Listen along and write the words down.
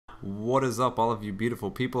What is up, all of you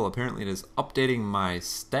beautiful people? Apparently it is updating my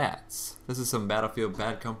stats. This is some Battlefield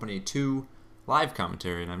Bad Company 2 live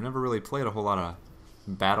commentary, and I've never really played a whole lot of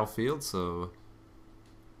Battlefield, so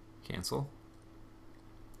cancel.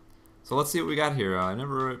 So let's see what we got here. I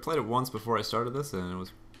never really played it once before I started this, and it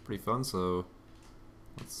was pretty fun. So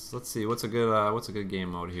let's see what's a good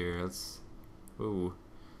game mode here. Let's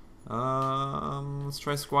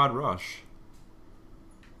try Squad Rush.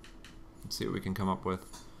 Let's see what we can come up with.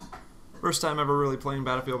 First time ever really playing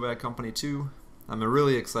Battlefield Bad Company 2. I'm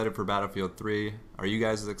really excited for Battlefield 3. Are you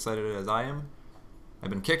guys as excited as I am?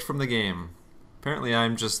 I've been kicked from the game. Apparently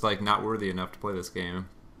I'm just like not worthy enough to play this game.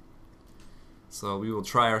 So we will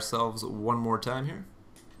try ourselves one more time here.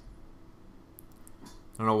 I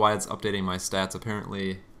don't know why it's updating my stats.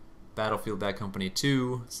 Apparently Battlefield Bad Company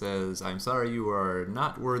 2 says, "I'm sorry, you are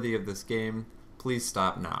not worthy of this game. Please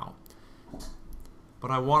stop now."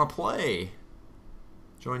 But I want to play.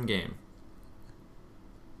 Join game.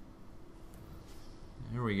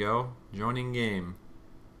 Here we go. Joining game.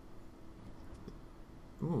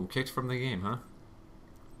 Ooh, kicked from the game, huh?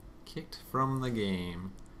 Kicked from the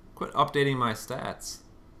game. Quit updating my stats.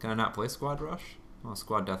 Can I not play Squad Rush? Oh,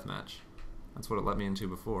 Squad Deathmatch. That's what it let me into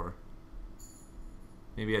before.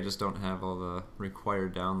 Maybe I just don't have all the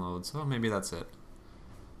required downloads. Oh, maybe that's it.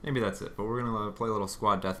 Maybe that's it. But we're gonna play a little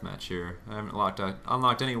Squad Deathmatch here. I haven't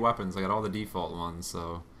unlocked any weapons. I got all the default ones,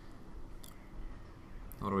 so.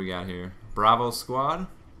 What do we got here? Bravo Squad.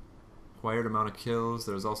 Required amount of kills.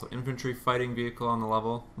 There's also infantry fighting vehicle on the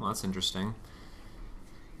level. Well, that's interesting.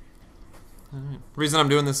 Alright. Reason I'm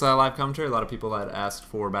doing this live commentary, a lot of people had asked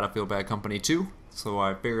for Battlefield Bad Company 2, so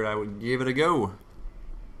I figured I would give it a go.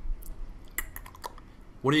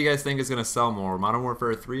 What do you guys think is going to sell more, Modern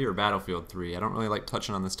Warfare 3 or Battlefield 3? I don't really like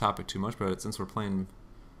touching on this topic too much, but since we're playing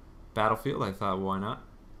Battlefield, I thought, why not?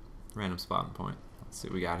 Random spawning point. Let's see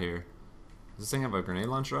what we got here. Does this thing have a grenade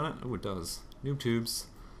launcher on it? Oh, it does. Noob tubes.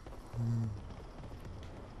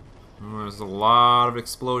 There's a lot of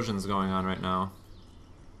explosions going on right now.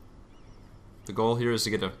 The goal here is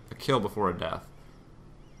to get a kill before a death.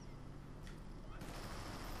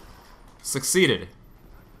 Succeeded.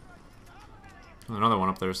 Another one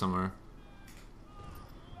up there somewhere.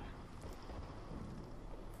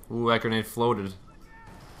 Ooh, that grenade floated.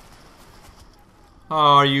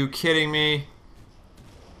 Oh, are you kidding me?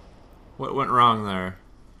 What went wrong there?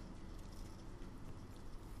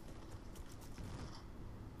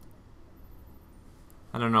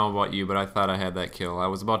 I don't know about you, but I thought I had that kill. I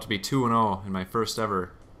was about to be 2-0 in my first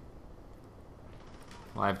ever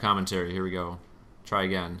live commentary. Here we go. Try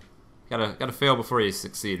again. Gotta fail before you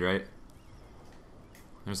succeed, right?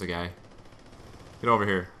 There's a guy. Get over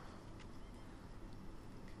here.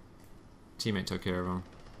 Teammate took care of him.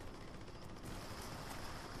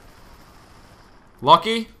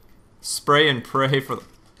 Lucky? Spray and pray for the...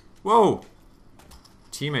 Whoa!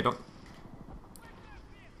 Teammate, don't...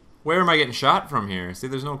 Where am I getting shot from here? See,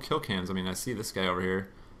 there's no kill cams. I mean, I see this guy over here.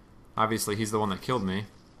 Obviously, he's the one that killed me.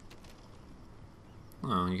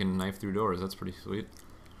 Oh, you can knife through doors. That's pretty sweet.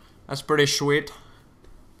 That's pretty sweet.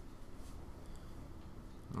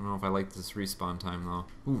 I don't know if I like this respawn time, though.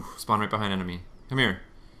 Ooh, spawn right behind enemy. Come here.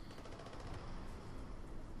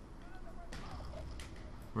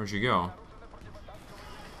 Where'd you go?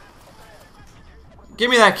 Give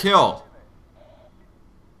me that kill!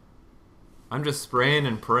 I'm just spraying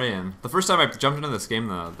and praying. The first time I jumped into this game,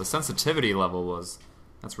 the sensitivity level was...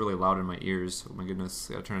 That's really loud in my ears. Oh my goodness,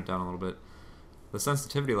 I gotta turn it down a little bit. The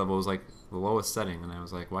sensitivity level was like the lowest setting, and I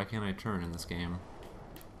was like, why can't I turn in this game?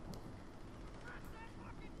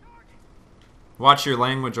 Watch your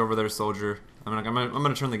language over there, soldier. I'm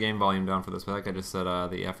gonna turn the game volume down for this, but that guy just said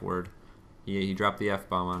the F word. He dropped the F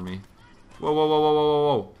bomb on me. Whoa, whoa, whoa, whoa, whoa,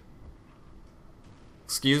 whoa, whoa.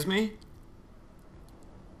 Excuse me?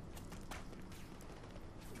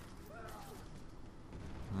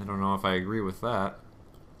 I don't know if I agree with that.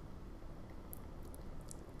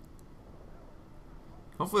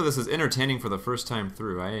 Hopefully this is entertaining for the first time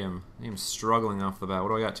through. I am struggling off the bat. What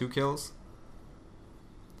do I got? 2 kills?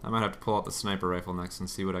 I might have to pull out the sniper rifle next and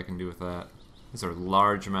see what I can do with that. These are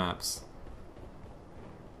large maps.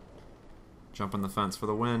 Jump on the fence for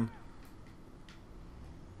the win.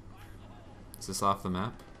 Is this off the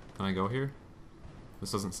map? Can I go here?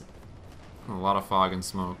 This doesn't... A lot of fog and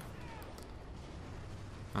smoke.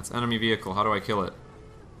 That's enemy vehicle. How do I kill it?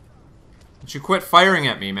 Don't you quit firing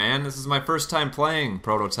at me, man. This is my first time playing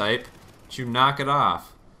Prototype. Don't you knock it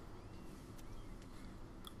off.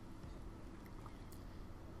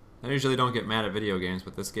 I usually don't get mad at video games,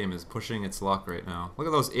 but this game is pushing its luck right now. Look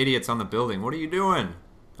at those idiots on the building. What are you doing?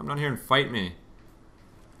 Come down here and fight me.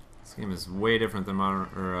 This game is way different than Modern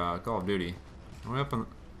or Call of Duty. Am I up on?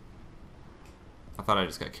 I thought I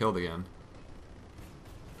just got killed again.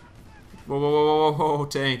 Whoa, whoa, whoa, whoa, whoa,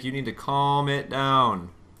 tank! You need to calm it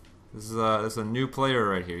down. This is a new player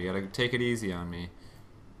right here. You gotta take it easy on me.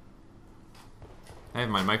 I have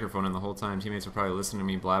my microphone in the whole time. Teammates are probably listening to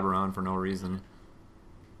me blabber on for no reason.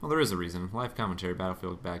 Well, there is a reason. Live commentary,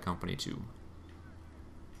 Battlefield Bad Company 2.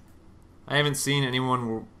 I haven't seen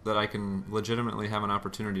anyone that I can legitimately have an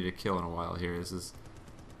opportunity to kill in a while here.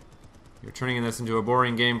 You're turning this into a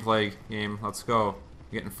boring gameplay game. Let's go.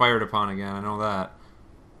 You're getting fired upon again, I know that.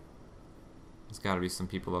 There's gotta be some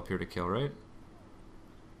people up here to kill, right?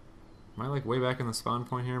 Am I like way back in the spawn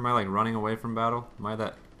point here? Am I like running away from battle? Am I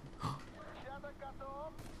that...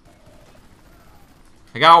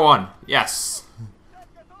 I got one! Yes!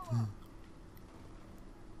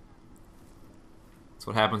 That's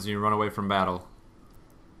what happens when you run away from battle.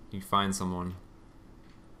 You find someone.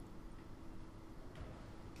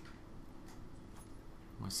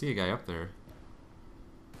 Oh, I see a guy up there.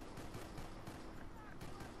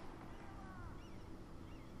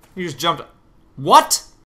 You just jumped... What?!